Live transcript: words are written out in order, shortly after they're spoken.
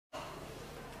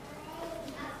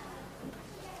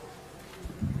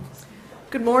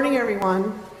Good morning,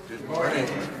 everyone. Good morning.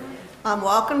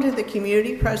 Welcome to the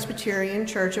Community Presbyterian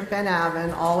Church of Ben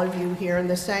Avon, all of you here in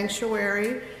the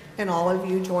sanctuary and all of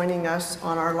you joining us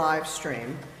on our live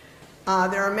stream.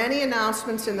 There are many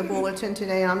announcements in the bulletin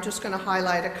today. I'm just going to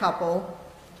highlight a couple.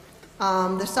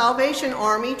 The Salvation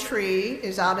Army tree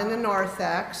is out in the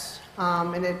narthex,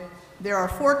 and there are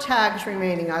 4 tags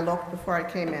remaining. I looked before I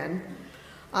came in.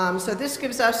 So this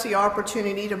gives us the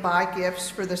opportunity to buy gifts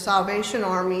for the Salvation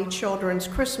Army Children's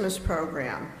Christmas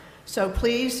program. So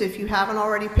please, if you haven't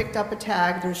already picked up a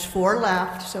tag, there's 4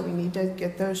 left, so we need to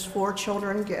get those 4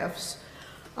 children gifts.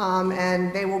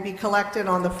 And they will be collected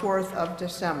on the 4th of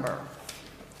December.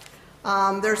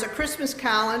 There's a Christmas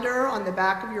calendar on the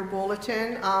back of your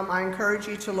bulletin. I encourage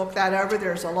you to look that over.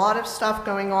 There's a lot of stuff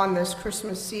going on this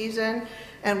Christmas season,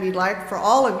 and we'd like for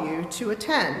all of you to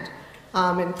attend.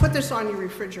 And put this on your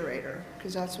refrigerator,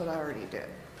 because that's what I already did.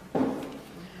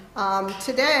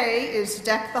 Today is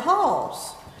Deck the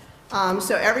Halls.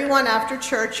 So everyone after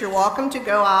church, you're welcome to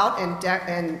go out and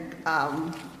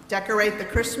decorate the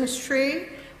Christmas tree.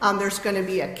 There's going to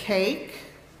be a cake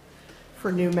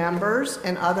for new members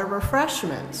and other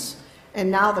refreshments. And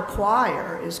now the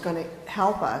choir is going to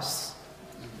help us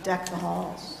deck the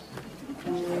halls.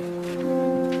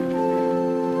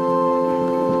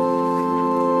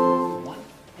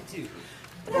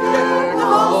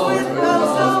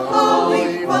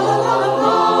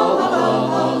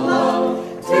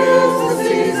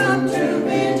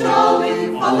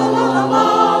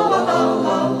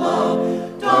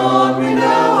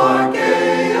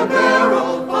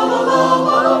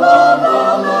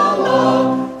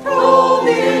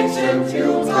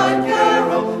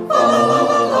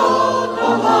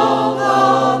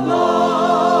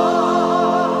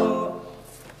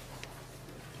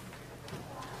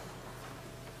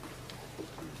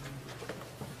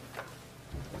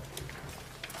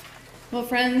 Well,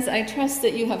 friends, I trust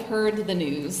that you have heard the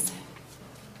news.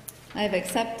 I have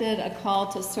accepted a call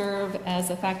to serve as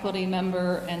a faculty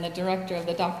member and the director of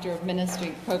the Doctor of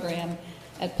Ministry program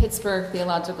at Pittsburgh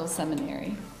Theological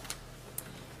Seminary.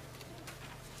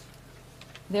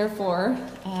 Therefore,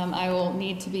 I will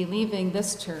need to be leaving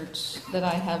this church that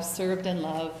I have served and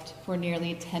loved for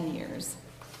nearly 10 years.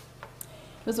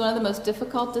 It was one of the most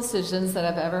difficult decisions that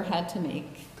I've ever had to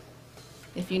make.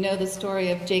 If you know the story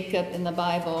of Jacob in the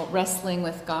Bible, wrestling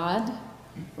with God,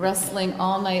 wrestling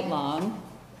all night long,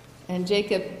 and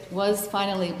Jacob was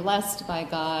finally blessed by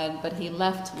God, but he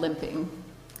left limping.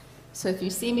 So if you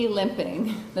see me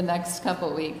limping the next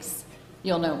couple weeks,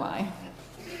 you'll know why.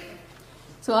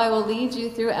 So I will lead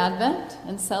you through Advent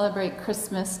and celebrate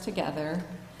Christmas together,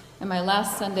 and my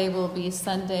last Sunday will be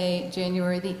Sunday,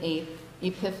 January the 8th,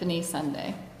 Epiphany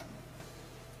Sunday.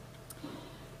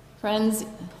 Friends,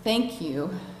 thank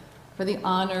you for the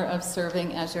honor of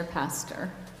serving as your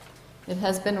pastor. It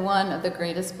has been one of the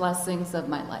greatest blessings of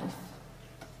my life.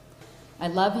 I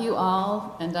love you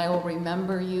all, and I will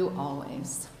remember you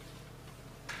always.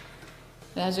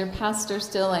 But as your pastor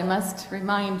still, I must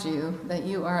remind you that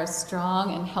you are a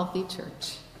strong and healthy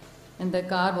church, and that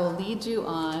God will lead you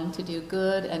on to do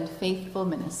good and faithful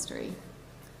ministry.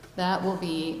 That will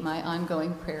be my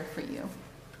ongoing prayer for you.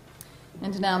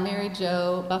 And now Mary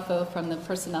Jo Buffo from the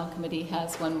Personnel Committee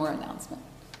has one more announcement.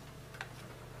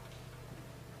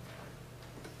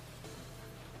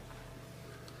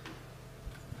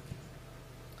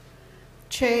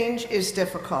 Change is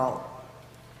difficult,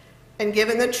 and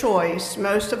given the choice,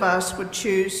 most of us would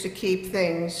choose to keep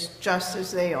things just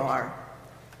as they are.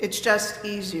 It's just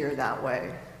easier that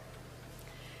way.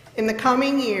 In the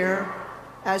coming year,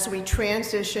 as we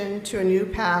transition to a new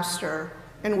pastor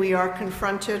and we are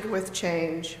confronted with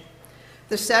change,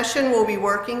 the session will be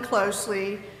working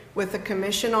closely with the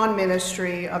Commission on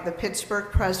Ministry of the Pittsburgh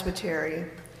Presbytery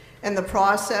and the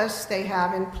process they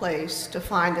have in place to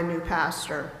find a new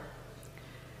pastor.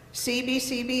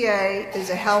 CPCBA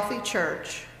is a healthy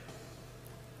church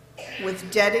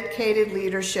with dedicated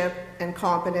leadership and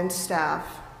competent staff.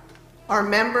 Our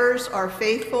members are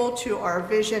faithful to our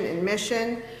vision and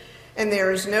mission, and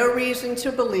there is no reason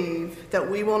to believe that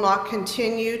we will not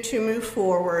continue to move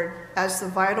forward as the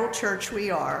vital church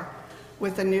we are,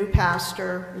 with a new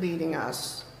pastor leading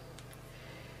us.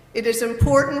 It is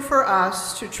important for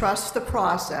us to trust the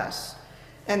process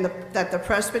and that the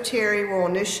presbytery will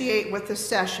initiate with the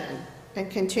session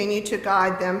and continue to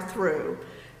guide them through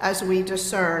as we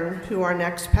discern who our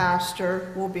next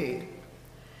pastor will be.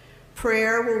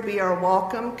 Prayer will be our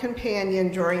welcome companion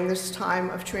during this time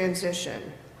of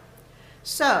transition.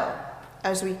 So,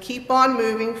 as we keep on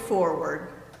moving forward,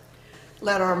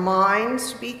 let our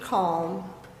minds be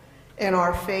calm and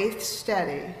our faith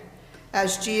steady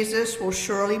as Jesus will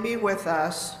surely be with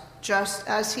us, just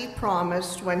as he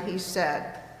promised when he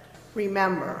said,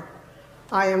 "Remember,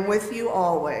 I am with you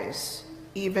always,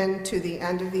 even to the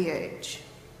end of the age."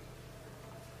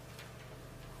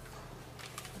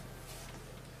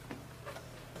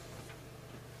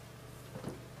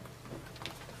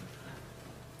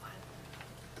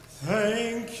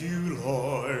 Thank you,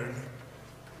 Lord,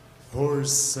 for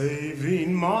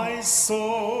saving my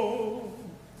soul.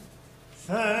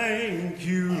 Thank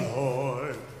you,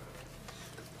 Lord,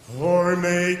 for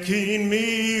making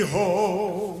me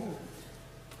whole.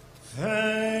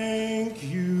 Thank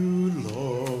you,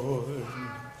 Lord,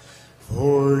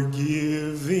 for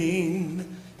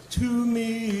giving to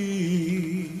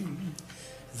me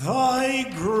thy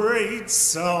great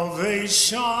salvation,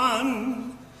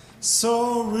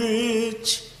 so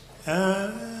rich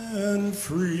and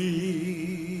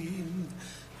free.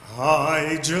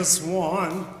 I just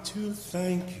want to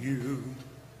thank you.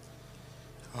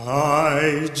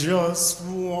 I just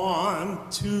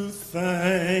want to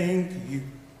thank you.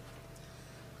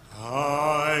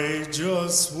 I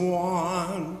just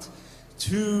want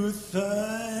to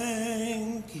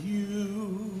thank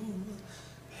you,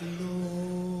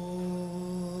 Lord.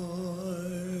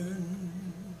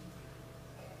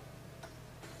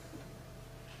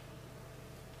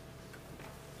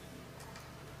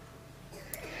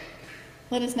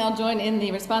 Let us now join in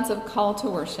the responsive call to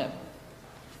worship.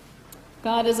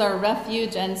 God is our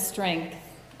refuge and strength,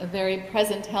 a very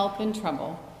present help in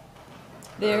trouble.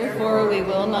 Therefore we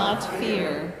will not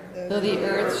fear, though the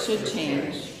earth should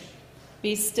change.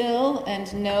 Be still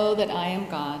and know that I am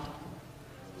God.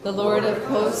 The Lord of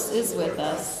hosts is with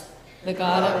us. The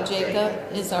God of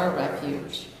Jacob is our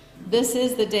refuge. This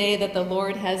is the day that the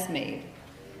Lord has made.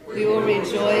 We will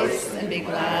rejoice and be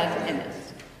glad in it.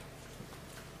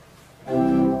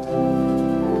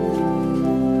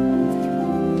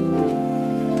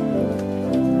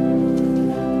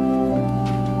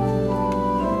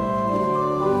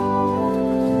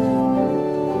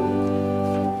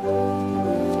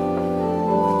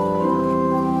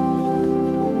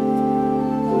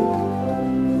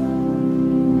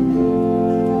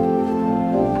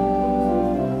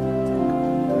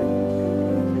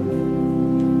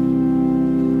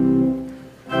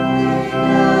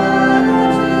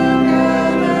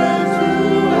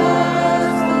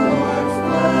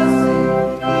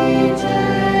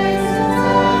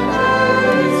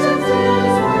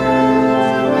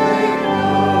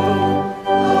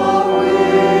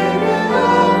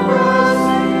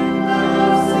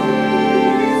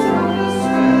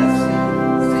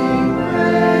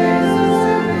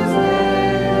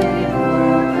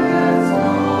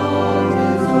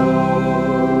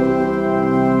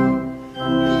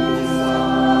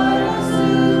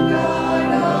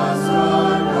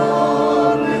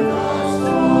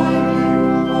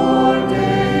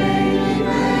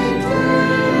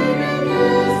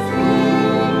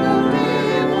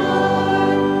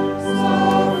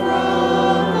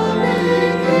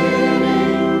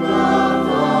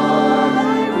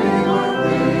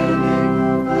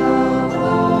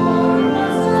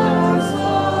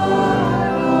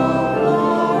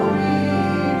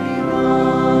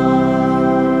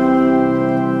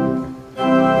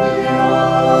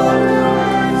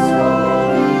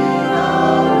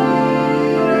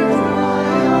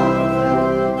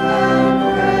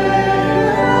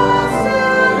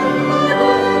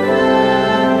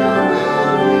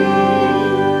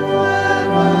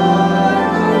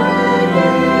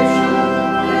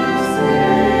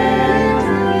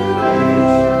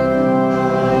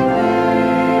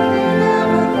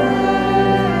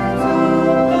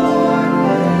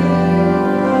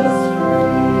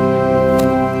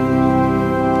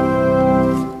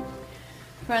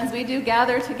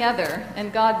 Gather together,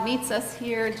 and God meets us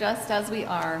here just as we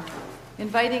are,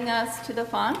 inviting us to the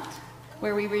font,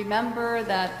 where we remember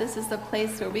that this is the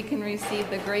place where we can receive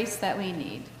the grace that we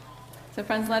need. So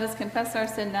friends, let us confess our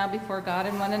sin now before God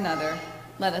and one another.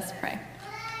 Let us pray.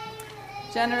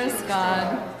 Generous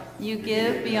God, you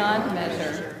give beyond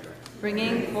measure,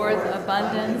 bringing forth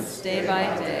abundance day by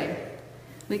day.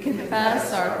 We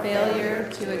confess our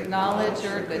failure to acknowledge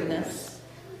your goodness.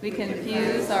 We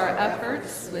confuse our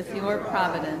efforts with your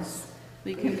providence.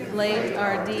 We conflate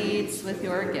our deeds with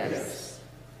your gifts.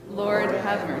 Lord,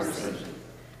 have mercy.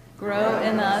 Grow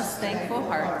in us thankful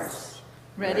hearts,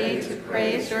 ready to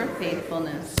praise your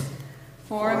faithfulness.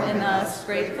 Form in us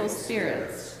grateful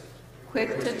spirits,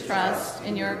 quick to trust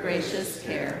in your gracious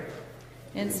care.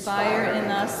 Inspire in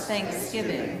us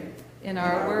thanksgiving in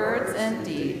our words and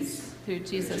deeds, through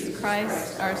Jesus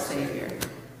Christ, our Savior.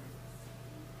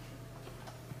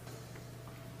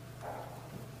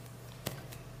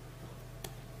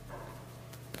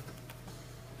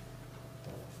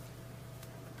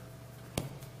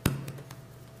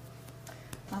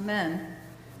 Amen.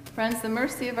 Friends, the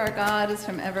mercy of our God is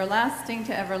from everlasting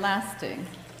to everlasting.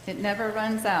 It never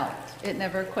runs out. It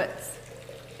never quits.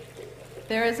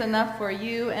 There is enough for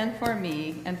you and for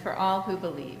me and for all who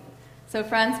believe. So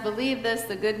friends, believe this,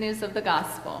 the good news of the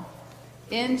gospel.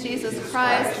 In Jesus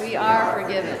Christ we are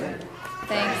forgiven.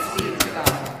 Thanks be to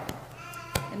God.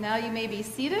 And now you may be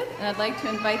seated, and I'd like to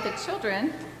invite the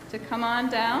children to come on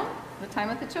down. The time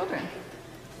with the children.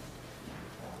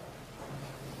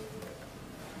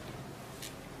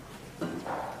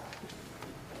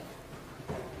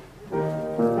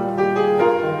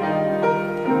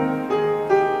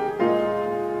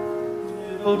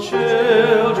 Little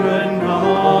children,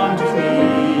 come to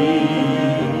me.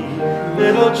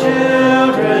 Little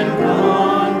children,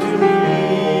 come to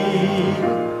me.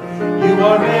 You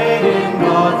are made in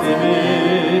God's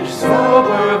image, so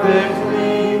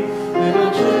perfectly.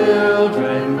 Little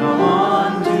children,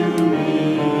 come to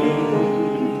me.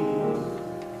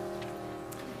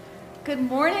 Good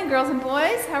morning, girls and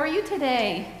boys. How are you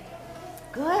today?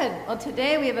 Good. Well,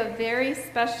 today we have a very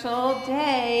special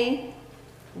day.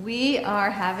 We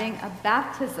are having a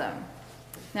baptism.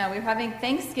 Now, we're having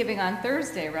Thanksgiving on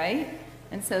Thursday, right?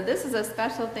 And so this is a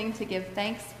special thing to give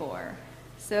thanks for.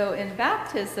 So in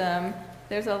baptism,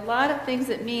 there's a lot of things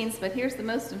it means, but here's the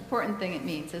most important thing it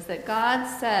means, is that God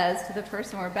says to the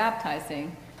person we're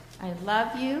baptizing, I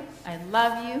love you, I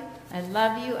love you, I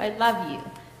love you, I love you.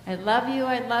 I love you,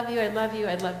 I love you, I love you,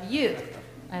 I love you.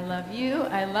 I love you,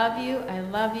 I love you, I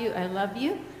love you, I love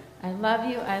you. I love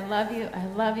you, I love you, I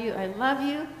love you, I love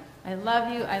you, I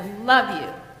love you, I love you.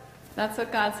 That's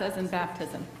what God says in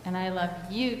baptism. And I love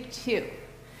you too.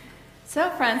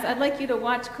 So friends, I'd like you to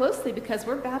watch closely because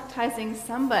we're baptizing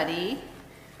somebody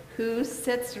who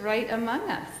sits right among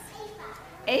us.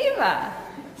 Ava.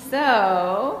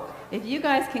 So if you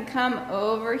guys can come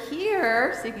over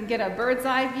here so you can get a bird's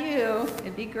eye view,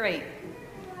 it'd be great.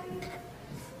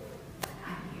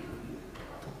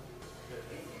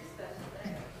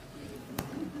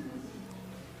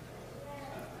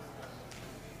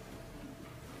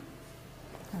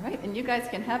 All right, and you guys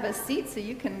can have a seat so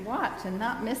you can watch and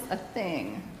not miss a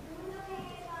thing.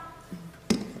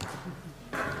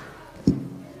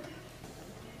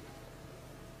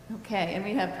 Okay, and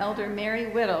we have Elder Mary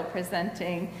Whittle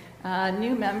presenting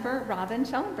new member Robin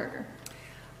Schellenberger.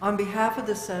 On behalf of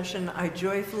the session, I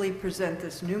joyfully present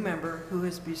this new member who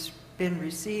has been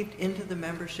received into the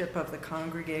membership of the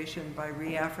congregation by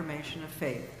reaffirmation of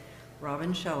faith,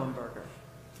 Robin Schellenberger.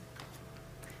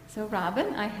 So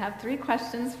Robin, I have 3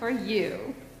 questions for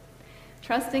you.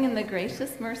 Trusting in the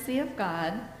gracious mercy of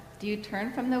God, do you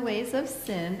turn from the ways of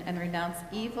sin and renounce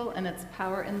evil and its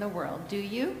power in the world? Do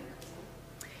you?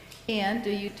 And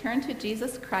do you turn to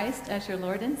Jesus Christ as your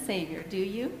Lord and Savior? Do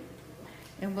you?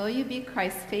 And will you be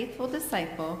Christ's faithful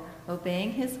disciple,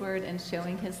 obeying his word and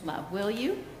showing his love? Will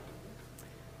you?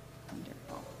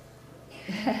 Wonderful.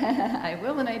 I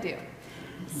will and I do.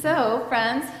 So,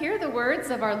 friends, hear the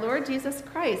words of our Lord Jesus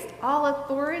Christ. All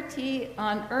authority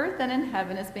on earth and in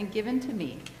heaven has been given to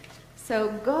me.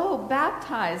 So go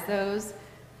baptize those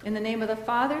in the name of the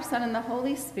Father, Son, and the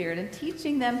Holy Spirit, and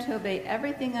teaching them to obey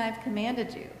everything I've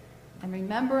commanded you. And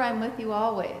remember, I'm with you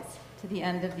always to the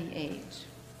end of the age.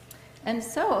 And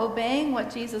so, obeying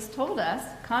what Jesus told us,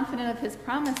 confident of his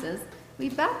promises, we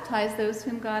baptize those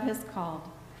whom God has called.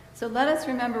 So let us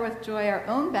remember with joy our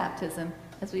own baptism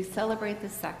as we celebrate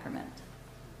this sacrament.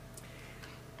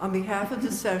 On behalf of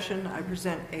the session, I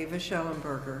present Ava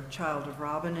Schellenberger, child of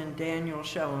Robin and Daniel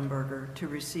Schellenberger, to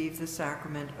receive the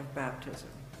sacrament of baptism.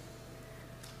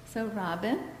 So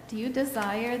Robin, do you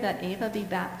desire that Ava be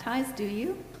baptized, do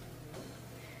you?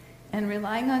 And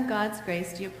relying on God's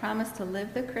grace, do you promise to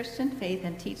live the Christian faith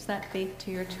and teach that faith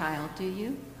to your child, do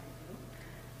you?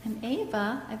 And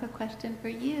Ava, I have a question for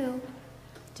you.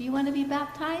 Do you want to be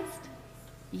baptized?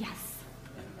 Yes.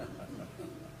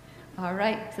 All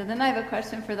right, so then I have a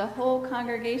question for the whole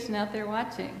congregation out there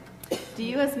watching. Do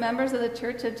you, as members of the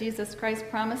Church of Jesus Christ,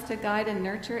 promise to guide and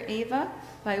nurture Ava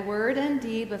by word and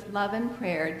deed with love and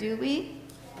prayer? Do we?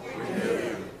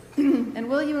 And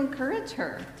will you encourage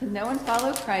her to know and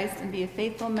follow Christ and be a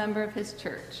faithful member of his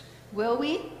church? Will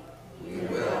we? We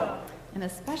will. And a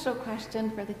special question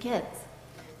for the kids.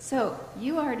 So,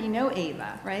 you already know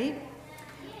Ava, right?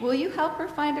 Will you help her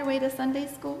find her way to Sunday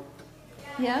school?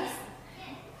 Yes?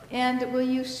 And will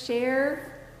you share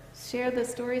the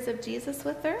stories of Jesus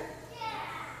with her?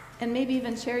 And maybe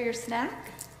even share your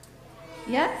snack?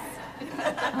 Yes?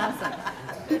 Awesome.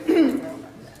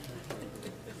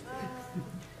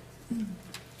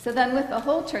 So then with the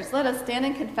whole church, let us stand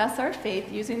and confess our faith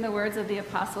using the words of the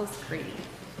Apostles' Creed.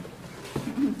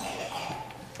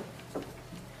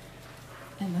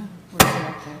 In the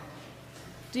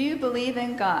you believe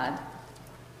in God?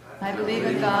 I believe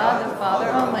in God, the Father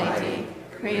Almighty,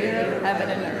 creator of heaven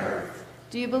and earth.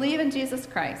 Do you believe in Jesus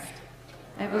Christ?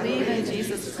 I believe in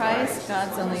Jesus Christ,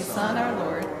 God's only Son, our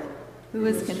Lord, who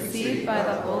was conceived by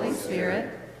the Holy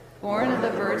Spirit, born of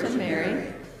the Virgin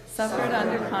Mary, suffered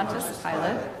under Pontius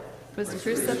Pilate, was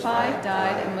crucified,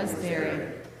 died, and was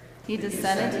buried. He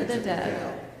descended to the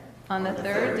dead. On the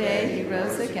third day he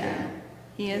rose again.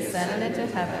 He ascended into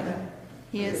heaven.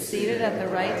 He is seated at the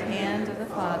right hand of the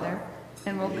Father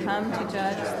and will come to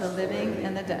judge the living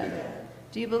and the dead.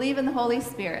 Do you believe in the Holy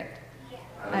Spirit?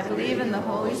 I believe in the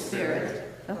Holy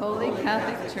Spirit, the Holy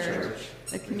Catholic Church,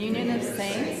 the communion of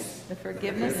saints, the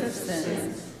forgiveness of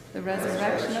sins, the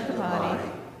resurrection of the body,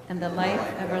 and the life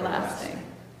everlasting.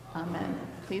 Amen.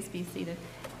 Please be seated.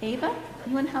 Ava,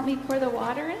 you want to help me pour the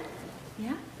water in?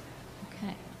 Yeah?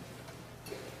 Okay.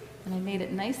 And I made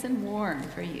it nice and warm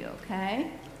for you, okay?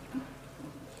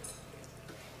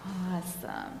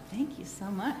 Awesome. Thank you so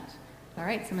much. All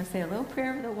right, so I'm going to say a little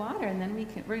prayer over the water, and then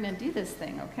we're going to do this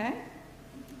thing, okay?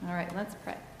 All right, let's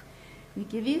pray. We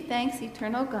give you thanks,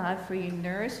 eternal God, for you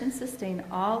nourish and sustain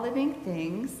all living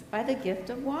things by the gift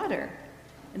of water.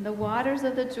 In the waters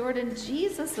of the Jordan,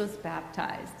 Jesus was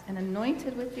baptized and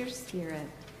anointed with your Spirit.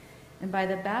 And by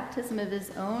the baptism of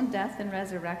his own death and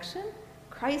resurrection,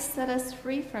 Christ set us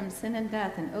free from sin and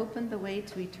death and opened the way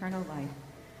to eternal life.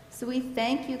 So we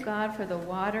thank you, God, for the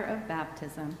water of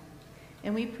baptism.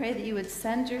 And we pray that you would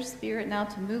send your Spirit now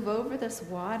to move over this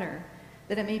water,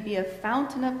 that it may be a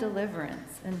fountain of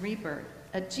deliverance and rebirth,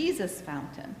 a Jesus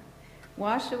fountain.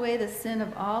 Wash away the sin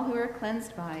of all who are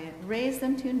cleansed by it, raise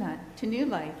them to new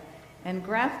life, and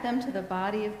graft them to the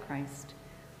body of Christ.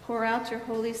 Pour out your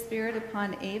Holy Spirit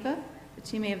upon Ava, that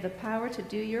she may have the power to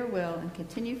do your will and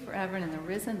continue forever in the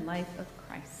risen life of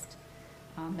Christ.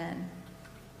 Amen.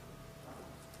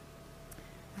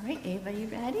 All right, Ava, you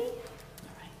ready?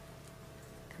 All right.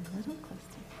 Come a little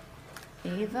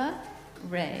closer. Ava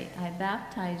Ray, I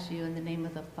baptize you in the name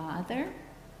of the Father,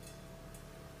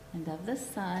 and of the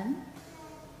Son,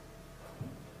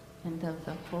 and of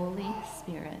the Holy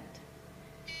Spirit,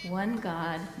 one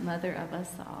God, Mother of us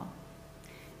all.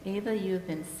 Ava, you have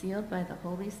been sealed by the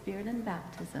Holy Spirit in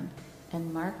baptism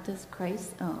and marked as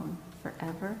Christ's own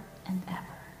forever and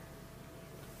ever.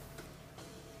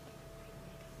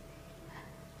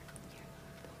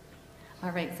 All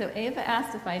right, so Ava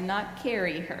asked if I not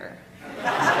carry her.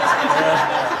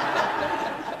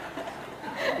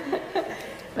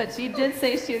 But she did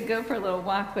say she would go for a little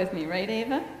walk with me, right,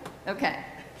 Ava? Okay,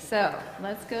 so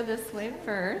let's go this way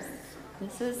first.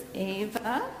 This is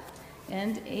Ava.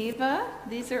 And Ava,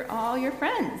 these are all your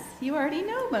friends. You already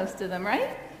know most of them,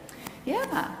 right?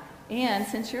 Yeah. And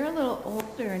since you're a little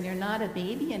older and you're not a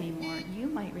baby anymore, you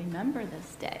might remember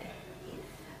this day.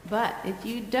 But if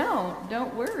you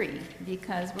don't worry,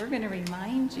 because we're going to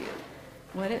remind you.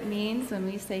 What it means when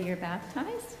we say you're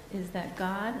baptized is that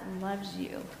God loves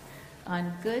you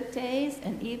on good days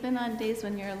and even on days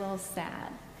when you're a little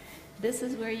sad. This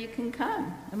is where you can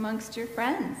come amongst your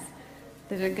friends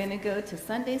that are going to go to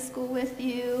Sunday school with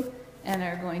you and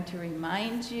are going to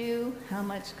remind you how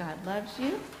much God loves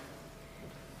you,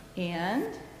 and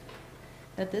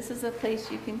that this is a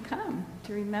place you can come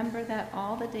to remember that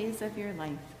all the days of your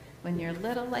life, when you're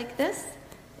little like this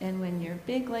and when you're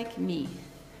big like me.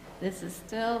 This is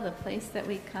still the place that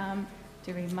we come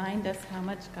to remind us how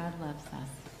much God loves us.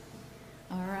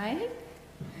 All right?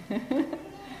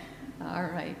 All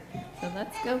right. So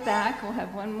let's go back. We'll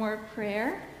have one more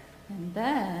prayer. And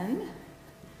then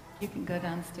you can go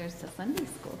downstairs to Sunday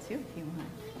school, too, if you want.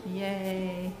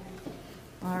 Yay.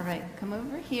 All right. Come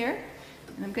over here.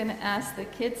 And I'm going to ask the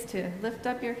kids to lift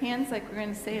up your hands like we're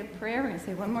going to say a prayer. We're going to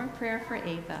say one more prayer for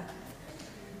Ava.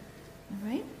 All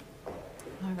right?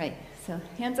 All right. So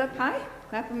hands up high,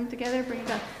 clap them together, bring it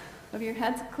down over your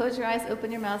heads, close your eyes,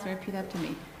 open your mouths, and repeat after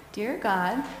me. Dear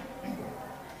God,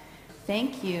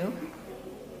 thank you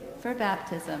for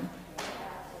baptism.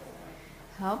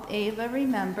 Help Ava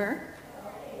remember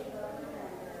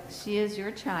she is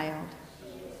your child,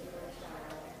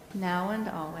 now and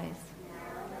always.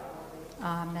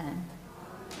 Amen.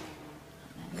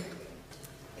 Amen.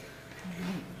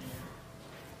 Amen.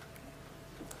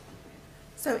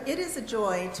 So it is a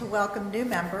joy to welcome a new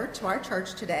member to our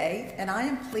church today, and I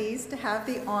am pleased to have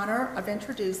the honor of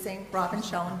introducing Robin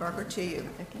Schellenberger to you.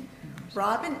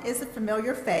 Robin is a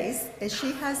familiar face, as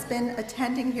she has been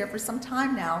attending here for some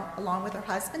time now, along with her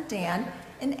husband Dan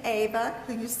and Ava,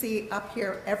 who you see up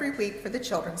here every week for the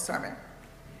children's sermon.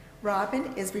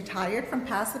 Robin is retired from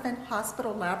Passavant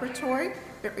Hospital Laboratory,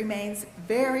 but remains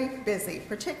very busy,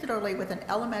 particularly with an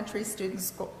elementary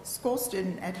school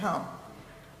student at home.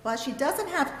 While she doesn't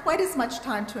have quite as much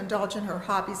time to indulge in her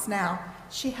hobbies now,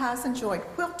 she has enjoyed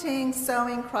quilting,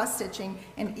 sewing, cross-stitching,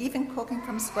 and even cooking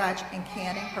from scratch and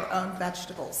canning her own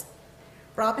vegetables.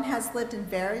 Robin has lived in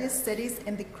various cities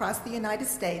across the United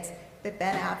States, but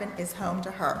Ben Avon is home to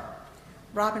her.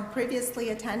 Robin previously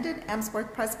attended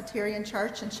Emsworth Presbyterian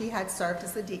Church, and she had served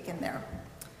as a deacon there.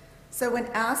 So when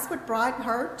asked what brought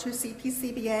her to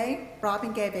CPCBA,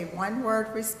 Robin gave a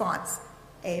one-word response: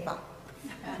 Ava.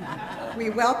 We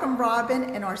welcome Robin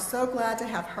and are so glad to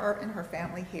have her and her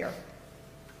family here.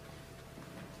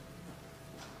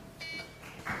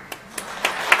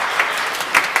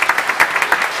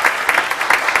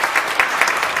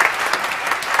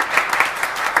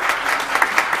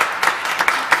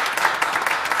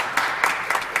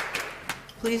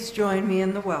 Please join me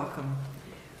in the welcome.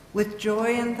 With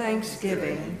joy and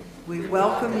thanksgiving, we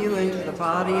welcome you into the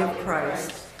body of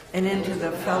Christ and into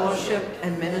the fellowship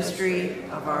and ministry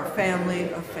of our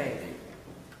family of faith.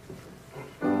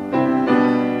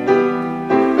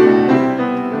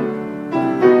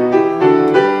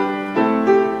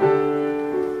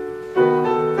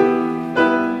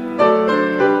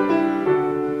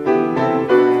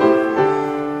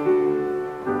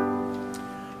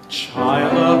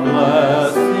 Child of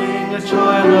blessing, a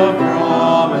child of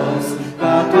promise,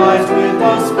 baptized with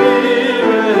the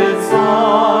Spirit's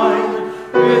sign,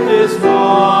 with His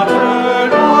water,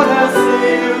 God has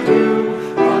saved you,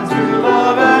 unto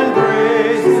love and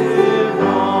grace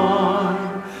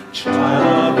divine.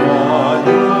 Child of God,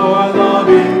 your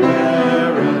loving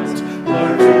parents,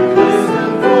 learn to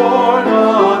listen for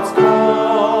God's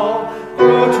call,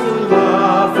 grow to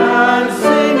laugh and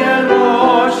sing and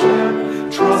worship,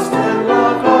 trust and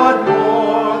love God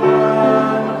more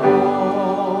than all.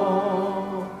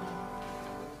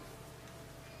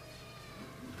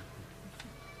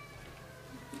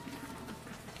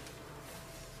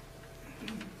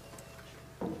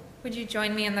 Would you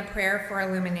join me in the prayer for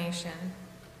illumination?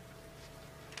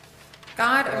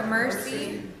 God of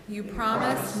mercy, you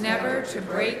promise never to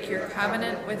break your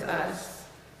covenant with us.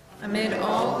 Amid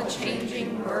all the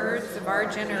changing words of our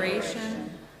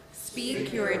generation,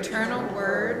 speak your eternal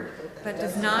word that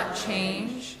does not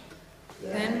change.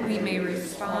 Then we may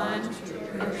respond to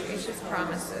your gracious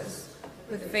promises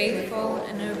with faithful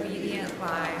and obedient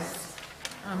lives.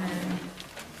 Amen.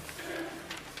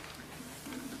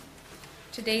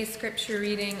 Today's scripture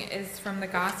reading is from the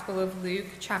Gospel of Luke,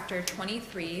 chapter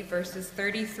 23, verses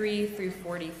 33 through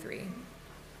 43.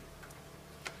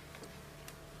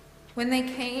 When they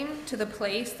came to the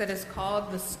place that is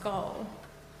called the Skull,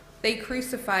 they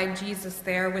crucified Jesus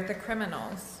there with the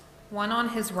criminals, one on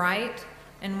his right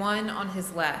and one on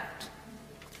his left.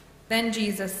 Then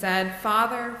Jesus said,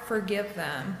 "Father, forgive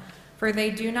them, for they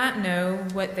do not know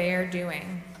what they are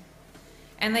doing."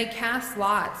 And they cast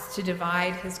lots to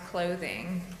divide his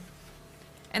clothing.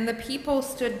 And the people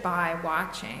stood by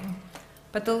watching,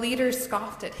 but the leaders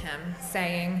scoffed at him,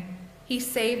 saying, "He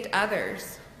saved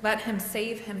others, let him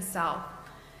save himself,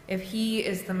 if he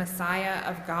is the Messiah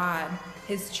of God,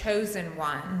 his chosen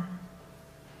one."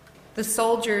 The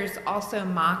soldiers also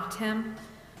mocked him,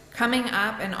 coming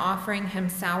up and offering him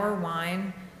sour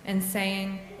wine, and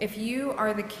saying, "If you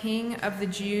are the King of the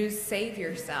Jews, save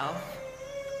yourself."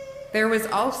 There was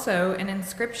also an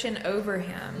inscription over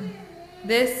him,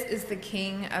 "This is the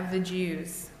King of the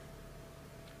Jews."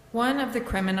 One of the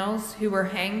criminals who were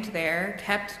hanged there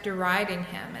kept deriding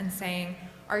him and saying,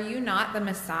 "Are you not the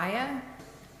Messiah?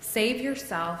 Save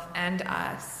yourself and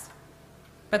us."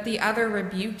 But the other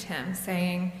rebuked him,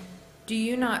 saying, "Do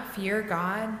you not fear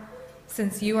God,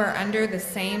 since you are under the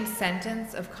same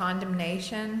sentence of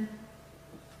condemnation?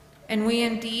 And we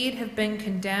indeed have been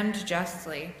condemned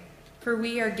justly, for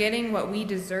we are getting what we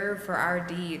deserve for our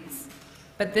deeds.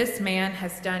 But this man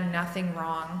has done nothing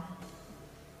wrong."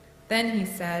 Then he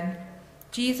said,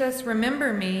 "Jesus,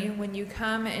 remember me when you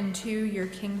come into your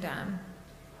kingdom."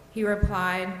 He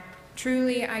replied,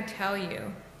 "Truly I tell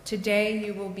you, today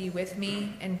you will be with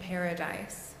me in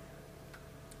paradise."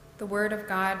 The word of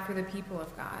God for the people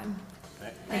of God.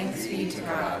 Thanks be to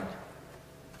God.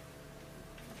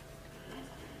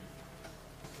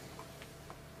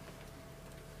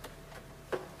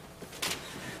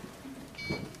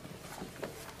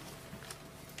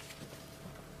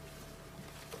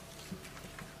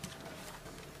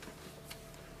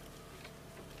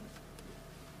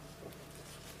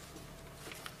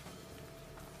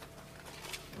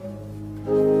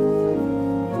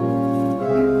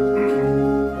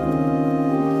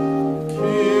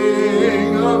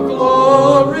 King of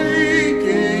glory,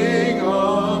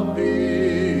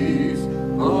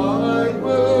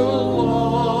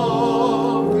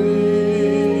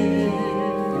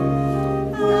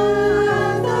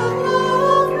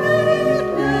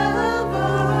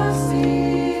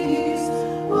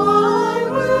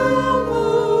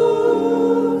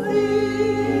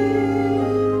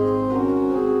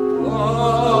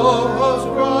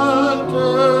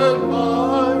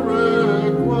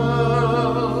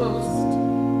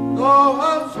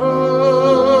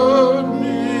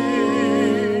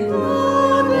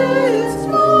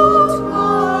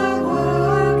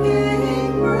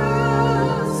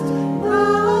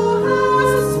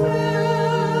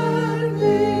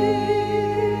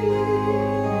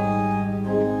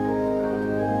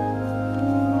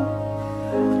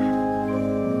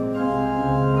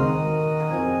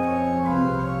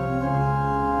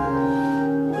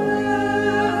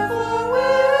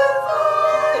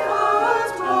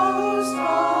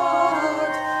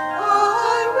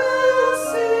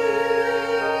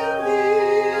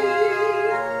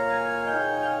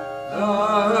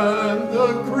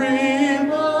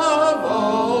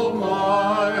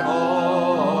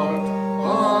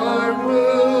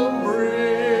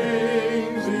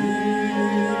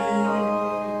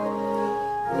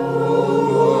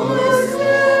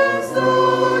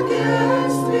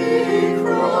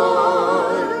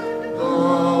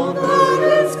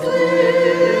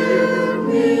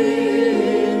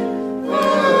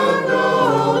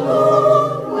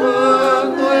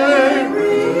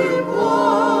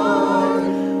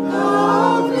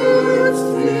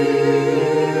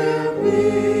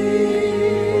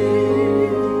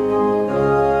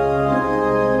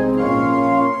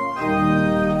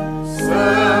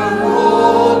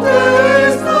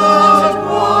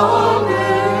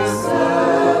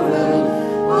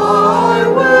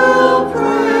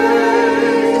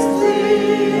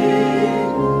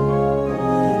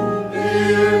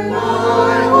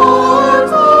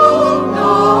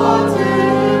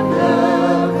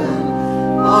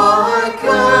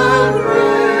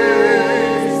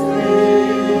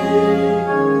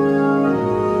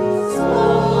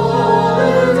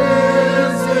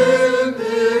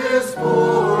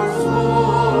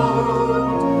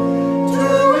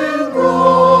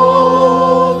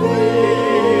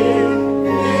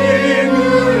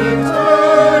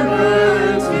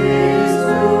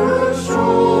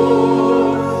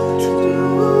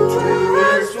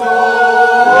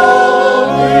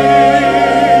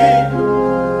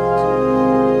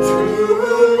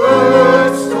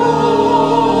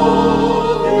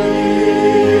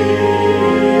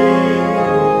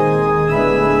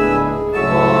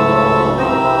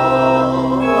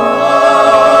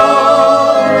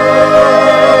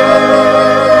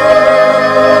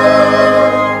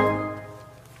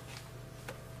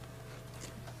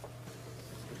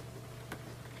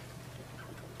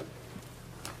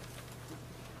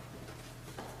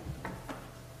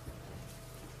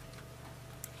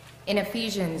 In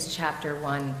Ephesians chapter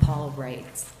 1, Paul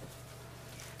writes,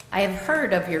 I have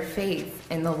heard of your faith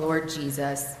in the Lord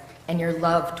Jesus and your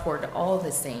love toward all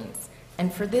the saints,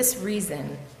 and for this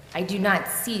reason I do not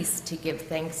cease to give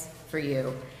thanks for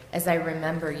you as I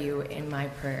remember you in my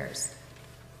prayers.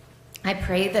 I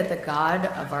pray that the God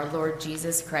of our Lord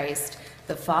Jesus Christ,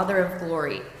 the Father of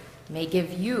glory, may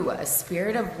give you a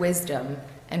spirit of wisdom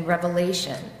and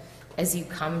revelation as you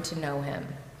come to know him,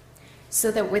 so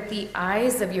that with the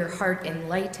eyes of your heart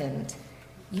enlightened,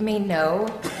 you may know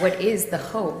what is the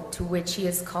hope to which he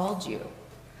has called you,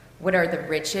 what are the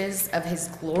riches of his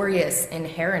glorious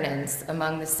inheritance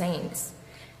among the saints,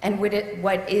 and what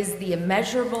is the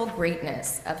immeasurable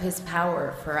greatness of his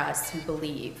power for us who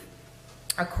believe,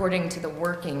 according to the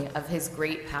working of his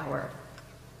great power.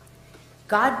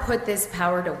 God put this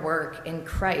power to work in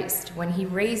Christ when he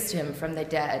raised him from the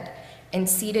dead and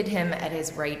seated him at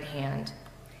his right hand,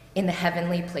 in the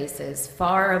heavenly places,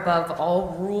 far above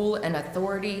all rule and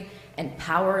authority and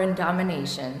power and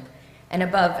domination, and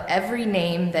above every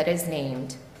name that is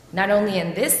named, not only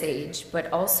in this age, but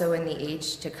also in the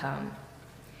age to come.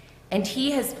 And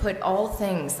he has put all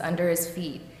things under his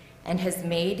feet, and has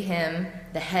made him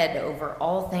the head over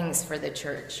all things for the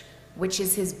church, which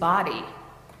is his body,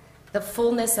 the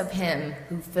fullness of him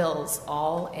who fills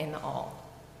all in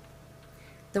all.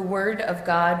 The word of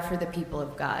God for the people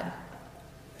of God.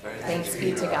 Thanks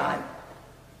be to God.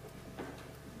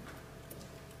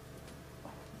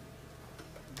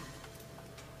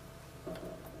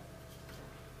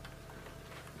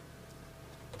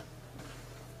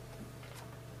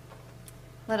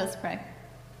 Let us pray.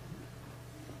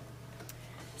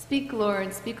 Speak,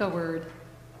 Lord, speak a word.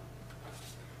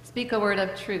 Speak a word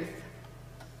of truth.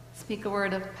 Speak a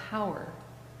word of power.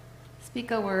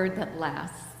 Speak a word that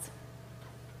lasts.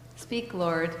 Speak,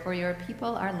 Lord, for your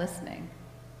people are listening.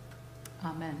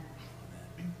 Amen.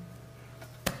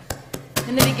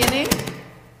 In the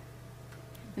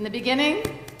beginning,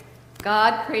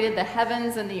 God created the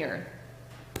heavens and the earth.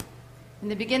 In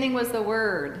the beginning was the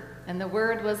Word, and the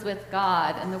Word was with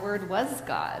God, and the Word was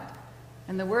God.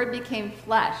 And the Word became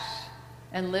flesh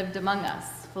and lived among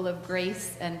us, full of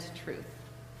grace and truth.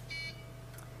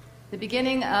 The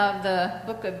beginning of the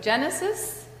book of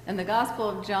Genesis and the Gospel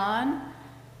of John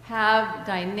have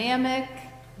dynamic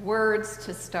words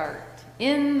to start.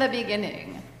 In the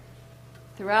beginning.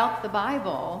 Throughout the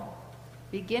Bible,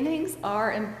 beginnings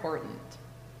are important.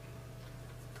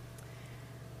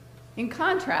 In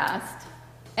contrast,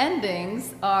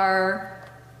 endings are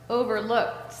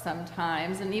overlooked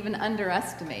sometimes and even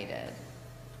underestimated.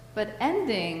 But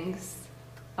endings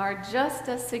are just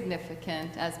as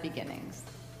significant as beginnings.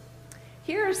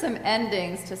 Here are some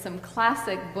endings to some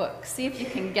classic books. See if you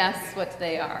can guess what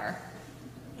they are.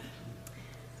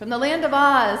 From the Land of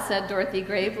Oz, said Dorothy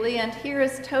gravely, and here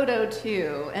is Toto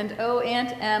too. And oh,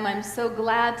 Aunt Em, I'm so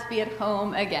glad to be at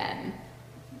home again.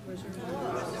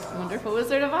 Wonderful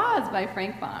Wizard of Oz by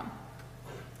Frank Baum.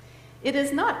 It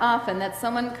is not often that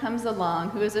someone comes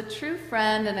along who is a true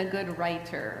friend and a good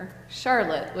writer.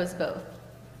 Charlotte was both.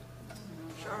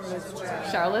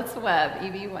 Charlotte's Web,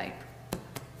 E.B. White.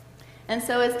 And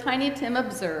so as Tiny Tim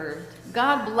observed,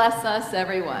 God bless us,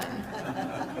 everyone.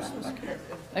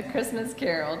 A Christmas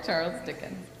Carol, Charles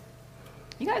Dickens.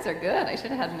 You guys are good. I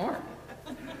should have had more.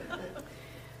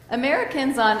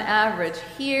 Americans on average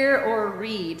hear or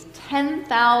read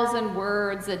 10,000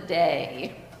 words a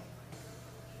day.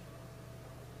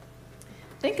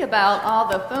 Think about all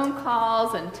the phone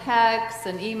calls and texts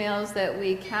and emails that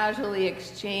we casually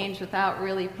exchange without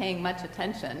really paying much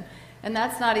attention. And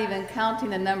that's not even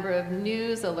counting the number of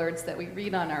news alerts that we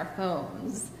read on our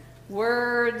phones.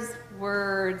 Words,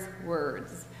 words,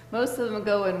 words. Most of them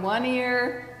go in one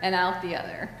ear and out the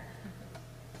other.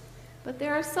 But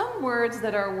there are some words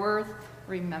that are worth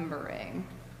remembering.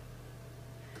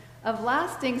 Of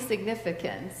lasting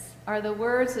significance are the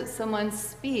words that someone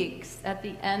speaks at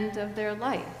the end of their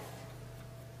life,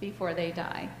 before they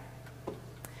die.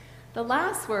 The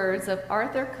last words of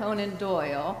Arthur Conan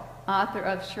Doyle, author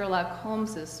of Sherlock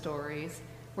Holmes' stories,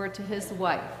 were to his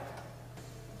wife,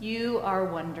 "You are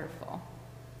wonderful."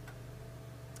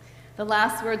 The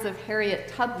last words of Harriet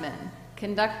Tubman,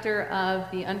 conductor of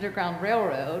the Underground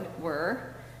Railroad,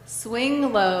 were,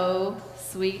 "Swing low,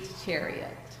 sweet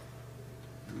chariot."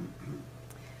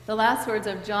 The last words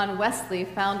of John Wesley,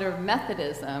 founder of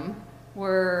Methodism,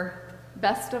 were,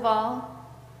 "Best of all,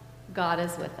 God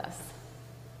is with us."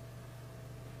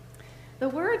 The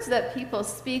words that people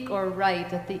speak or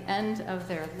write at the end of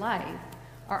their life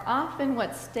are often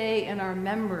what stay in our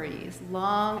memories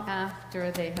long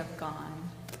after they have gone.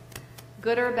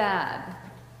 Good or bad,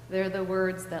 they're the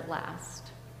words that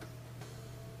last.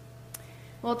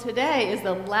 Well, today is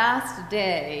the last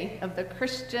day of the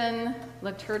Christian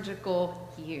liturgical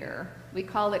year. We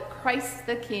call it Christ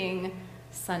the King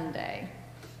Sunday.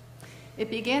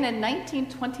 It began in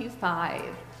 1925,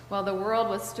 while the world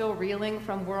was still reeling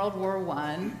from World War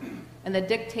I, and the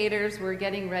dictators were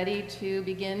getting ready to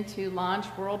begin to launch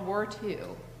World War II.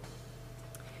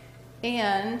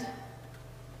 And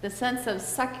the sense of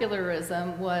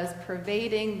secularism was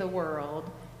pervading the world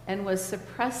and was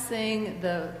suppressing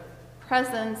the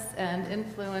presence and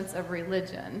influence of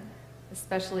religion,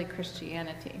 especially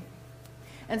Christianity.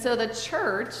 And so the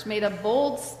church made a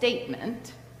bold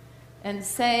statement and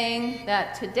saying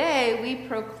that today we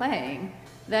proclaim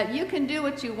that you can do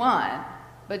what you want,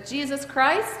 but Jesus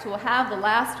Christ will have the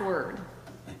last word.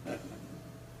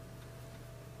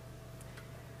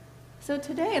 So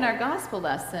today in our gospel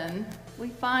lesson, we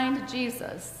find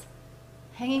Jesus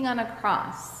hanging on a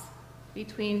cross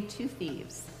between two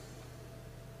thieves.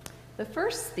 The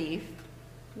first thief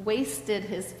wasted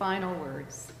his final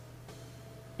words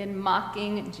in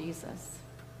mocking Jesus,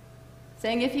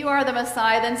 saying, "If you are the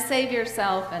Messiah, then save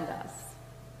yourself and us."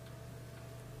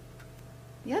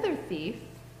 The other thief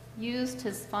used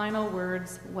his final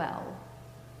words well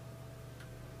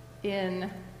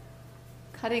in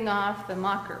cutting off the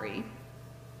mockery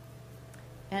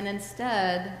and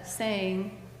instead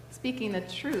speaking the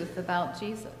truth about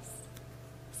Jesus,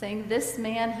 saying, "This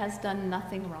man has done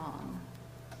nothing wrong,"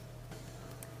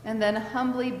 and then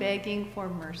humbly begging for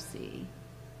mercy.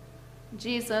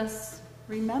 "Jesus,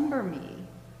 remember me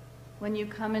when you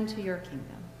come into your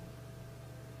kingdom."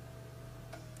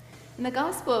 In the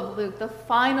Gospel of Luke, the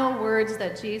final words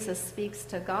that Jesus speaks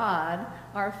to God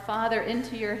are, "Father,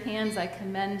 into your hands I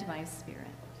commend my spirit."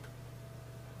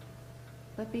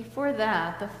 But before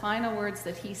that, the final words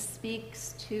that he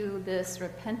speaks to this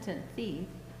repentant thief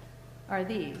are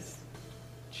these: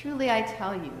 "Truly I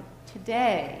tell you,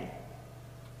 today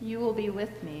you will be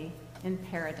with me in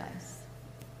paradise."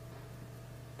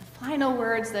 The final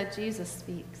words that Jesus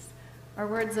speaks are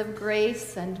words of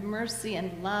grace and mercy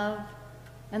and love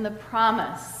and the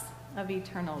promise of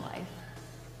eternal life.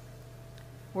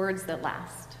 Words that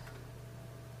last.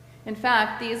 In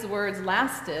fact, these words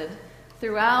lasted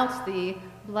throughout the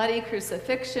bloody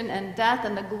crucifixion and death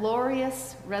and the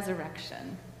glorious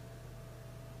resurrection.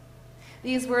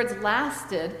 These words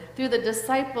lasted through the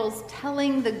disciples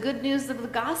telling the good news of the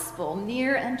gospel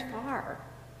near and far.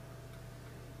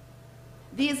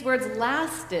 These words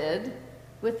lasted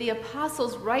with the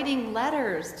apostles writing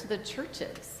letters to the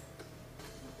churches.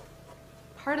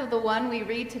 Part of the one we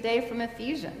read today from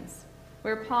Ephesians,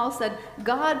 where Paul said,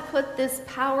 "God put this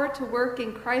power to work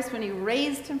in Christ when he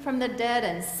raised him from the dead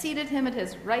and seated him at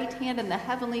his right hand in the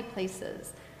heavenly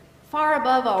places, far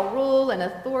above all rule and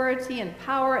authority and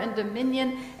power and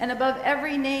dominion, and above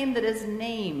every name that is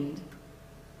named,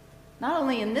 not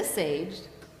only in this age,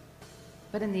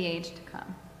 but in the age to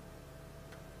come."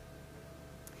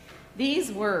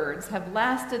 These words have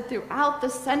lasted throughout the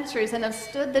centuries and have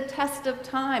stood the test of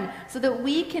time so that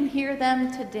we can hear them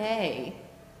today.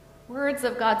 Words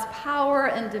of God's power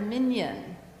and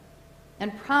dominion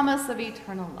and promise of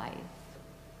eternal life.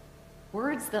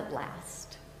 Words that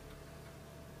last.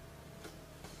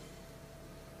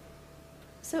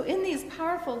 So in these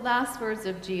powerful last words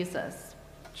of Jesus,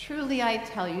 "Truly I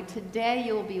tell you, today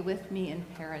you will be with me in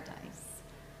paradise,"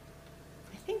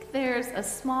 I think there's a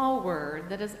small word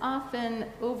that is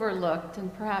often overlooked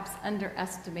and perhaps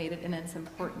underestimated in its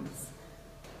importance.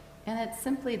 And it's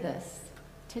simply this: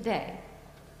 today.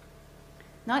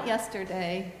 Not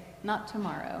yesterday, not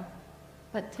tomorrow,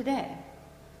 but today.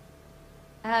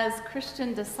 As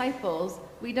Christian disciples,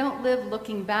 we don't live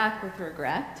looking back with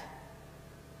regret,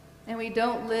 and we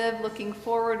don't live looking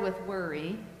forward with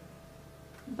worry,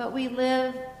 but we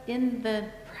live in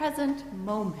the present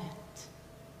moment,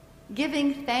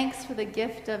 giving thanks for the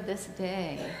gift of this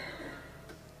day,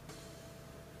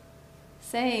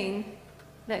 saying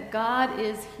that God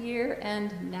is here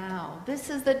and now. This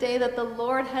is the day that the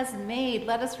Lord has made.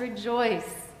 Let us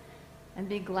rejoice and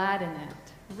be glad in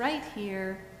it, right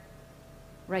here,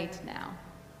 right now.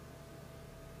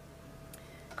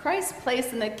 Christ's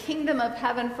place in the kingdom of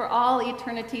heaven for all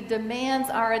eternity demands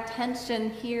our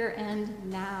attention here and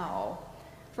now.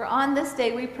 For on this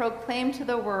day we proclaim to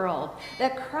the world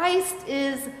that Christ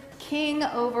is king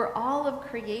over all of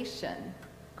creation.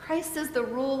 Christ is the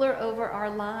ruler over our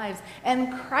lives,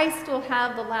 and Christ will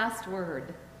have the last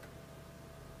word.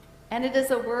 And it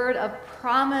is a word of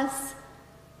promise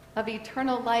of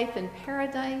eternal life in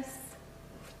paradise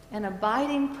and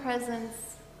abiding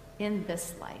presence in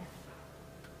this life.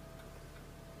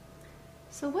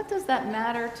 So what does that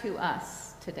matter to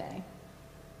us today?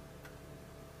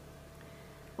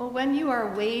 Well, when you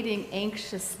are waiting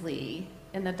anxiously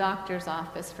in the doctor's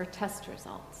office for test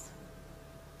results,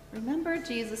 remember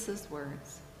Jesus'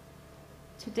 words,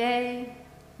 "Today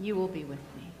you will be with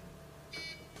me."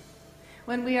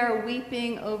 When we are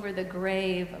weeping over the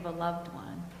grave of a loved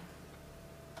one,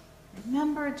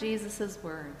 remember Jesus'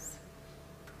 words,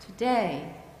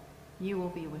 "Today you will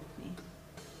be with me."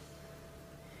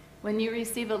 When you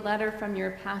receive a letter from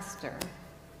your pastor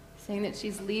saying that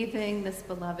she's leaving this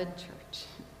beloved church,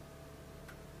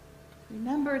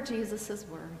 remember Jesus'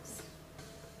 words,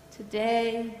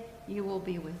 "Today you will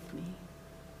be with me."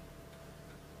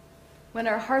 When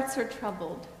our hearts are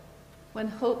troubled, when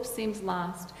hope seems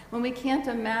lost, when we can't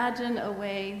imagine a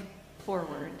way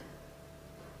forward,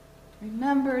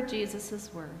 remember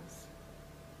Jesus' words,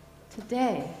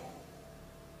 "Today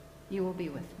you will be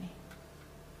with me."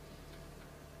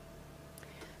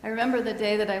 I remember the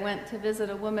day that I went to visit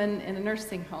a woman in a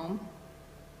nursing home,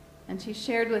 and she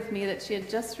shared with me that she had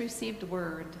just received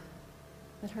word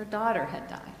that her daughter had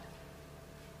died.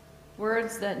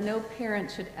 Words that no parent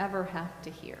should ever have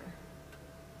to hear.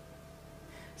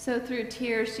 So through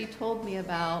tears, she told me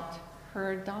about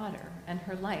her daughter and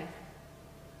her life.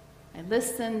 I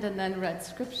listened and then read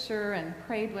scripture and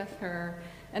prayed with her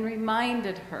and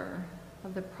reminded her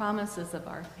of the promises of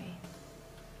our faith.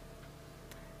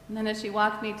 And then as she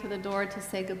walked me to the door to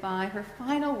say goodbye, her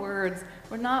final words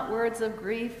were not words of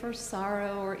grief or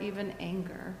sorrow or even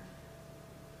anger.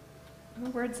 They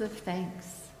were words of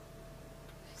thanks.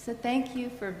 She said, "Thank you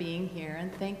for being here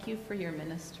and thank you for your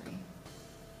ministry."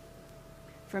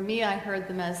 For me, I heard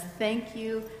them as, "Thank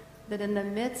you that in the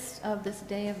midst of this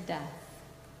day of death,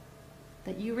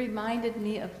 that you reminded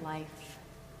me of life,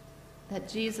 that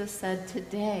Jesus said,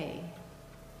 'Today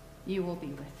you will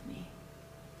be with me.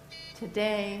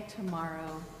 Today,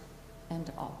 tomorrow,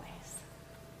 and always.'"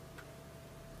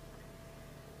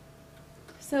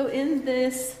 So in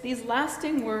these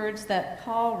lasting words that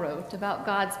Paul wrote about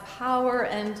God's power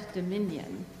and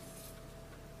dominion,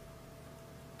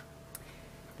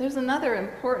 there's another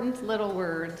important little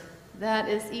word that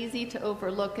is easy to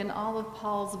overlook in all of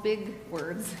Paul's big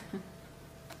words.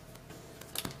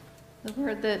 The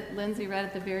word that Lindsay read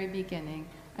at the very beginning,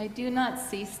 "I do not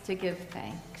cease to give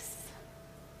thanks."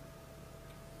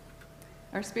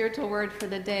 Our spiritual word for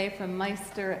the day from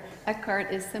Meister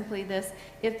Eckhart is simply this: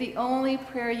 if the only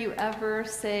prayer you ever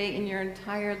say in your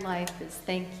entire life is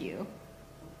thank you,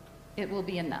 it will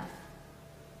be enough.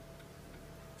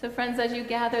 So friends, as you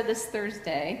gather this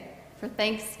Thursday for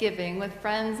Thanksgiving with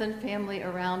friends and family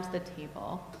around the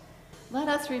table, let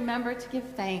us remember to give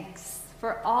thanks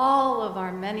for all of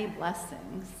our many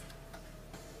blessings,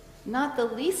 not the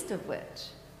least of which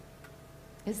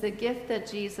is the gift that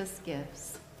Jesus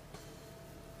gives,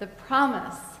 the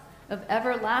promise of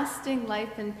everlasting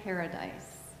life in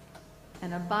paradise,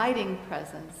 an abiding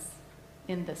presence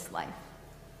in this life.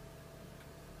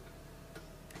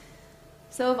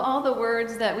 So of all the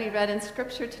words that we read in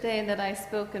Scripture today and that I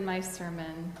spoke in my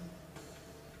sermon,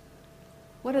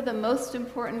 what are the most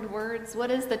important words?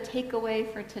 What is the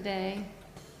takeaway for today?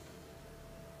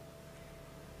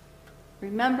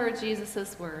 Remember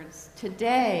Jesus' words,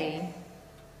 "Today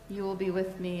you will be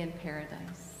with me in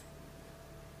paradise."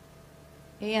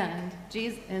 And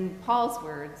in Paul's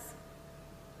words,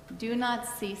 "Do not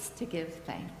cease to give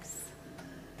thanks."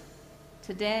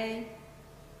 Today,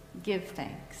 give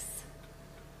thanks.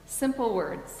 Simple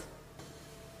words,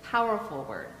 powerful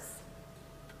words,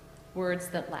 words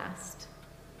that last.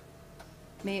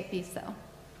 May it be so.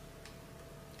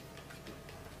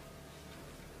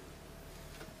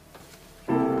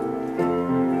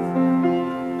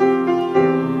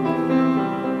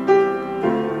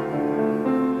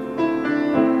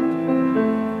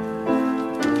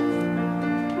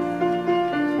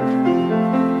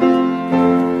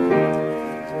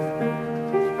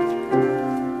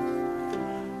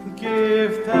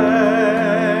 Give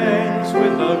thanks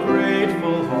with a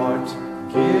grateful heart.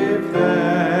 Give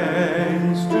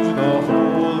thanks to the Holy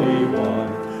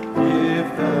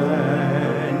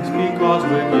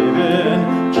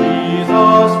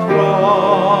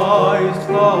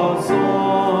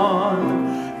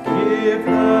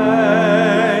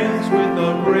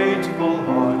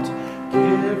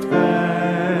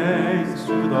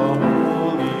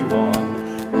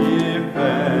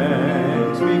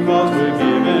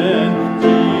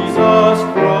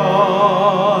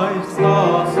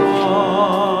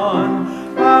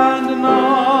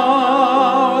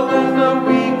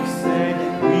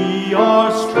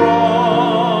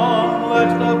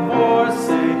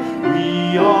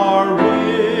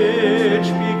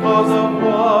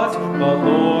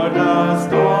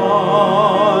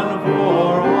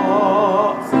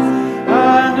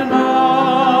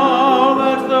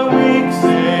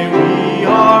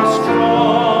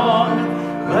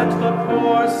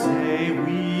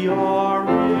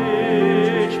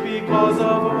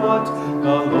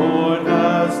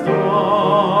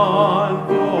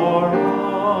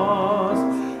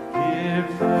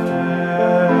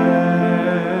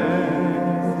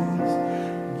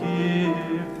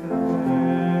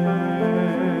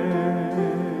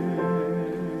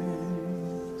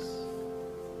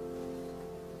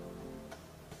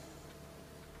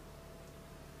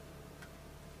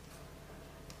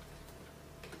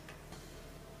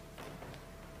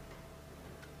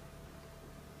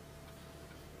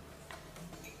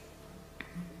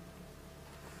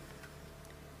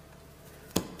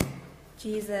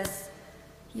Jesus,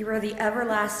 you are the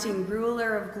everlasting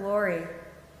ruler of glory.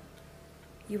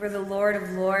 You are the Lord of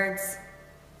lords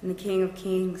and the King of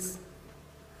kings.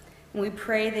 And we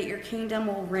pray that your kingdom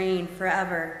will reign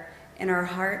forever in our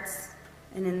hearts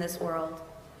and in this world.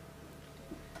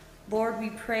 Lord,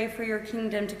 we pray for your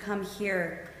kingdom to come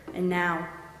here and now,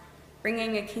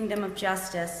 bringing a kingdom of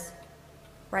justice,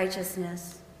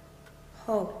 righteousness,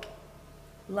 hope,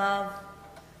 love,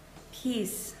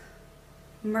 peace,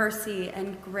 mercy,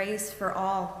 and grace for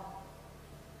all.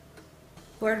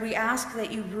 Lord, we ask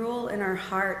that you rule in our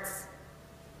hearts,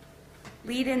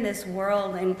 lead in this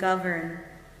world, and govern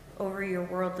over your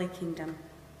worldly kingdom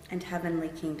and heavenly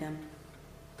kingdom.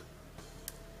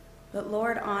 But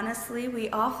Lord, honestly, we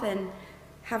often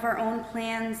have our own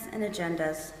plans and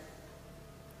agendas.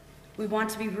 We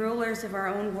want to be rulers of our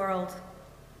own world.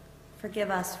 Forgive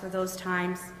us for those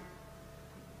times.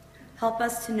 Help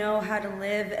us to know how to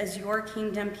live as your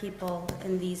kingdom people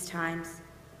in these times.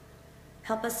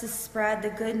 Help us to spread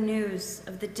the good news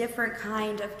of the different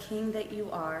kind of king that you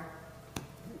are.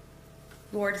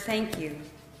 Lord, thank you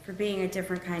for being a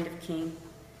different kind of king.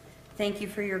 Thank you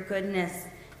for your goodness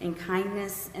and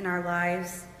kindness in our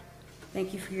lives.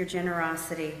 Thank you for your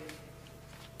generosity.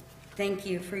 Thank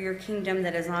you for your kingdom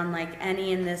that is unlike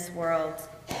any in this world.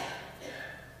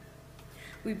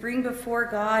 We bring before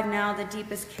God now the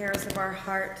deepest cares of our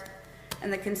heart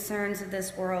and the concerns of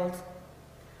this world.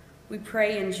 We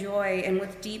pray in joy and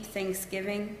with deep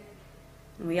thanksgiving,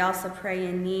 and we also pray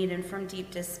in need and from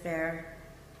deep despair.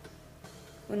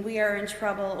 When we are in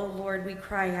trouble, O Lord, we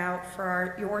cry out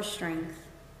for your strength.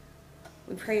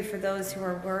 We pray for those who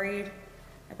are worried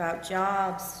about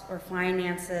jobs or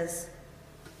finances,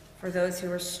 for those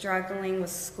who are struggling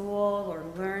with school or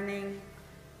learning,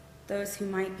 those who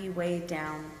might be weighed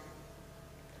down.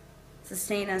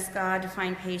 Sustain us, God, to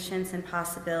find patience and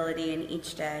possibility in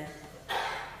each day.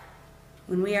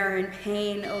 When we are in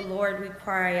pain, O Lord, we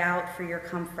cry out for your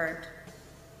comfort.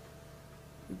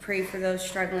 We pray for those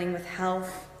struggling with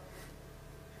health,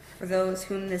 for those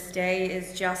whom this day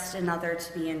is just another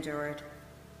to be endured.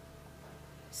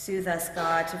 Soothe us,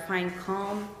 God, to find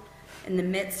calm in the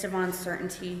midst of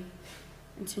uncertainty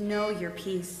and to know your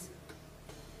peace.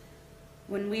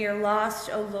 When we are lost,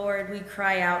 O Lord, we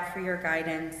cry out for your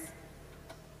guidance.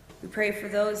 We pray for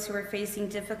those who are facing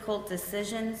difficult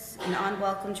decisions and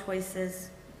unwelcome choices,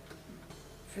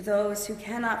 for those who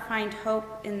cannot find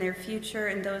hope in their future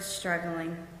and those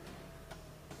struggling.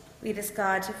 Lead us,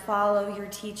 God, to follow your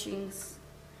teachings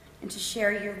and to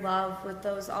share your love with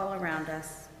those all around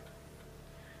us.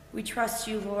 We trust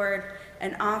you, Lord,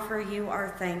 and offer you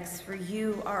our thanks, for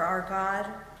you are our God,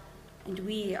 and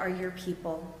we are your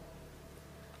people.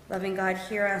 Loving God,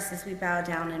 hear us as we bow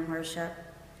down in worship.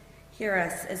 Hear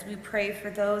us as we pray for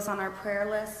those on our prayer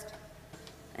list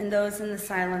and those in the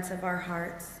silence of our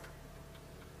hearts.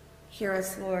 Hear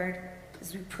us, Lord,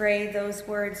 as we pray those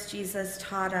words Jesus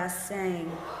taught us, saying,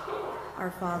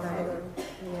 Our Father,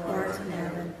 who art in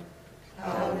heaven,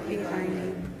 hallowed be thy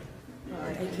name.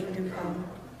 Thy kingdom come,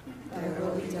 thy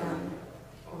will be done,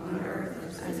 on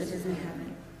earth as it is in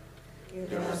heaven.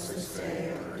 Give us this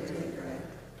day our daily bread,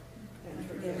 and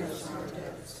forgive us our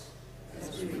debts, as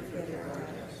we forgive our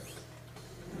debtors.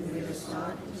 And lead us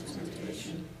not into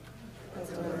temptation, but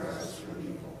deliver us from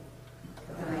evil.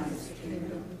 For thine is the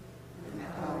kingdom, and the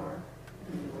power,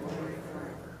 and the glory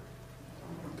forever.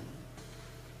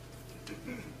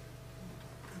 Amen.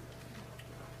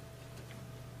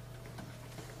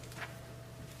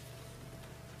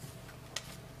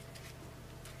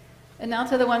 And now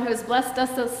to the one who has blessed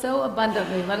us so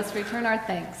abundantly, let us return our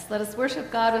thanks. Let us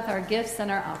worship God with our gifts and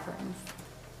our offerings.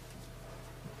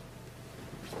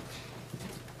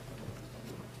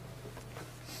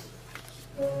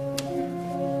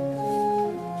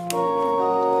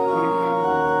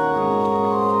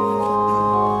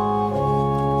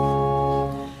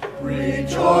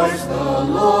 Rejoice, the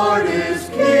Lord is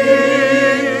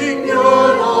King,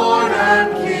 your Lord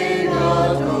and King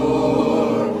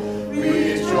adore.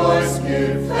 Rejoice,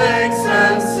 give thanks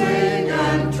and sing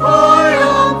and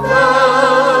triumph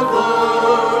evermore.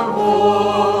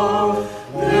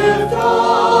 Lift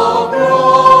up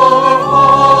your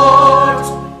heart,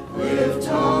 lift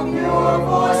up your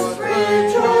voice,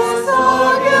 rejoice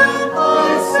again, I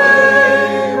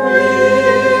say,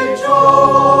 rejoice.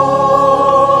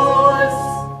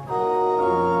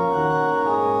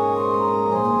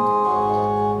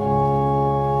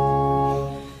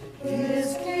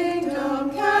 His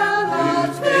kingdom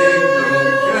cannot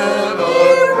fail.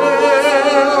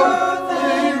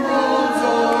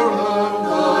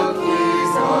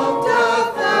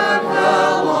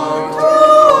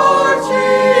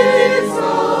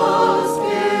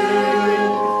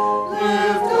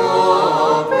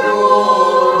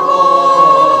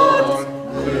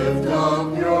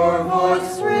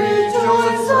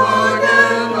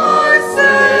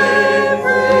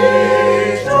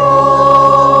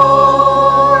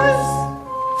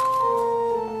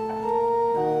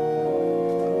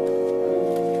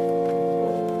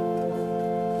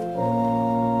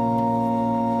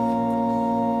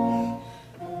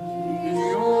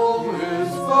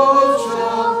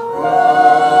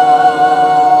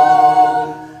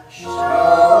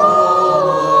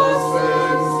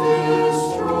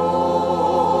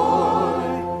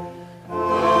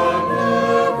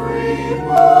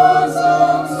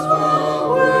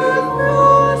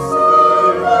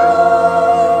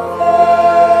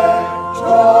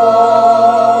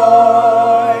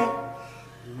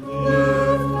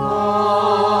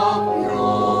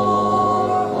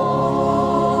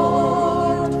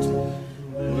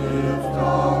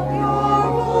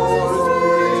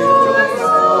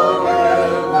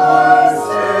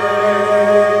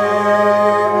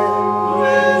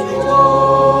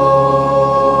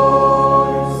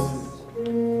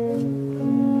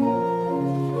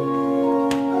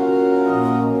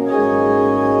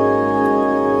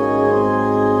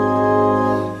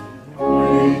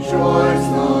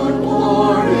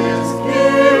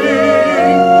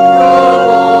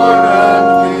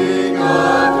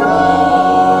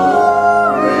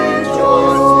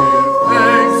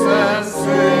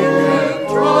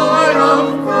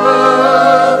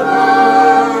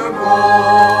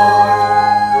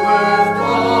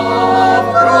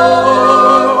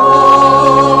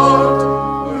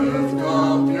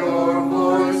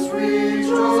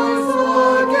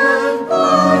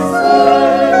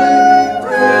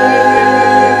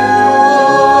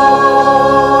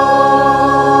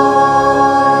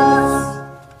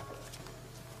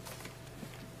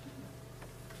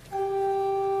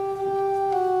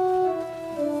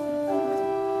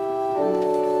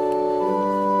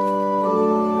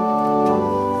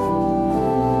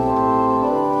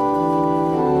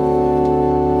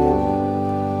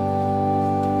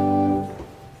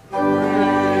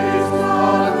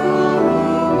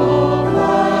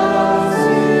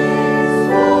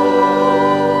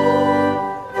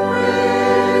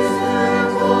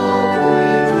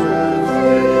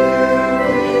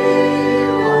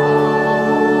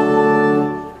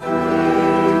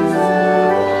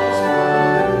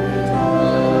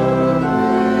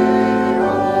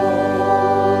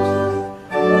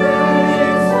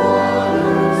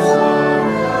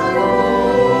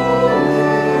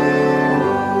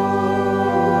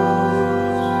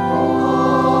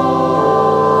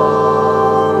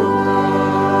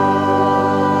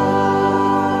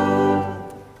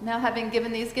 having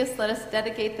given these gifts, let us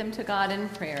dedicate them to God in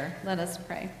prayer. Let us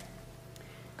pray.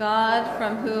 God,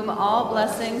 from whom all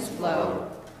blessings flow,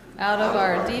 out of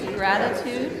our deep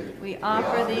gratitude, we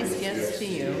offer these gifts to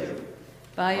you.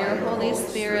 By your Holy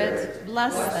Spirit,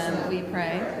 bless them, we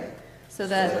pray, so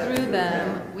that through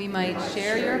them we might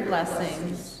share your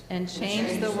blessings and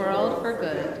change the world for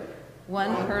good,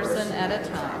 one person at a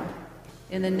time.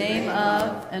 In the name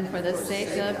of and for the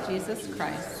sake of Jesus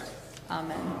Christ.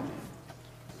 Amen.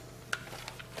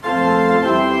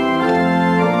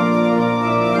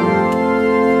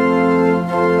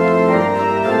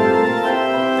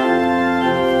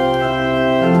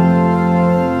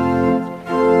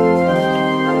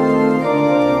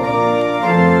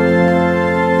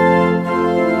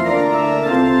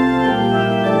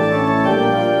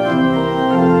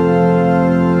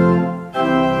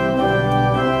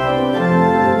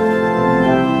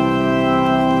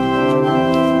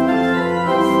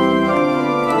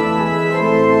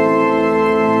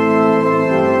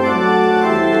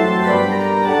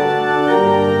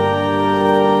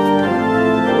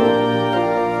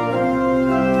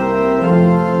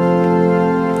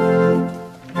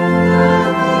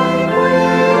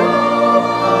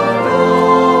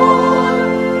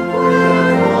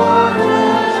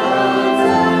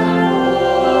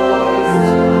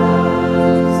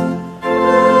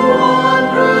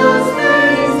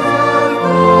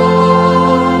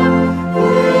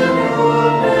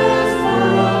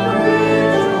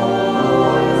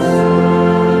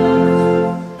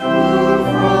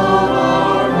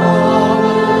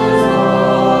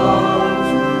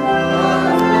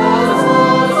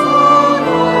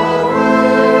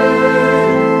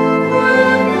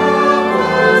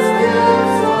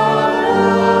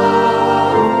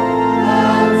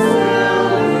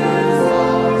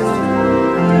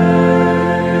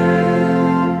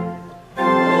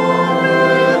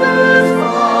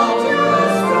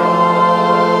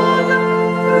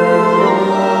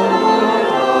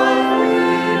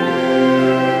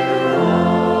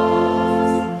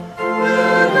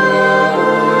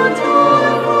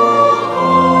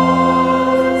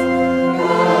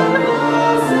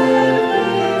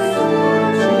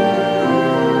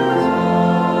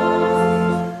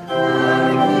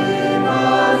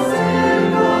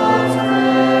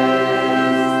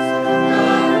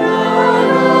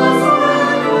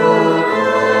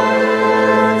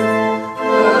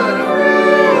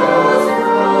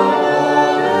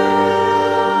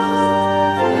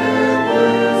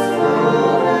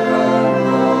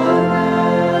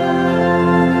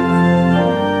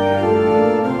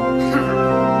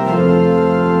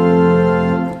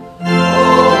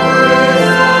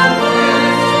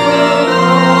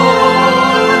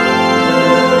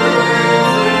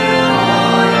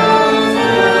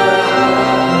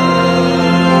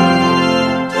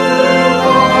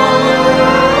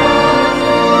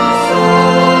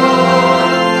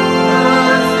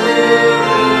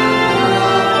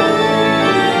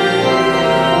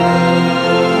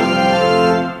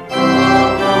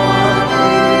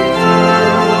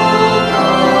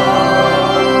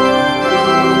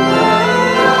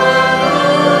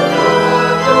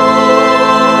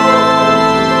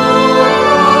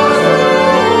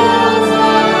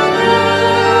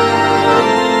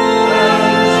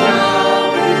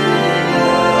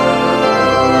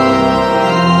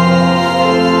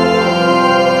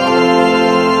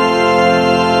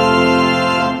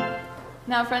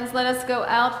 Friends, let us go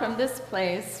out from this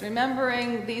place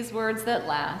remembering these words that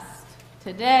last.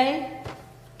 Today,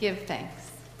 give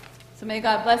thanks. So may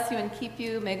God bless you and keep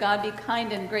you. May God be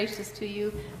kind and gracious to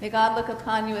you. May God look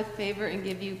upon you with favor and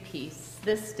give you peace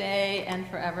this day and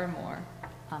forevermore.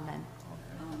 Amen.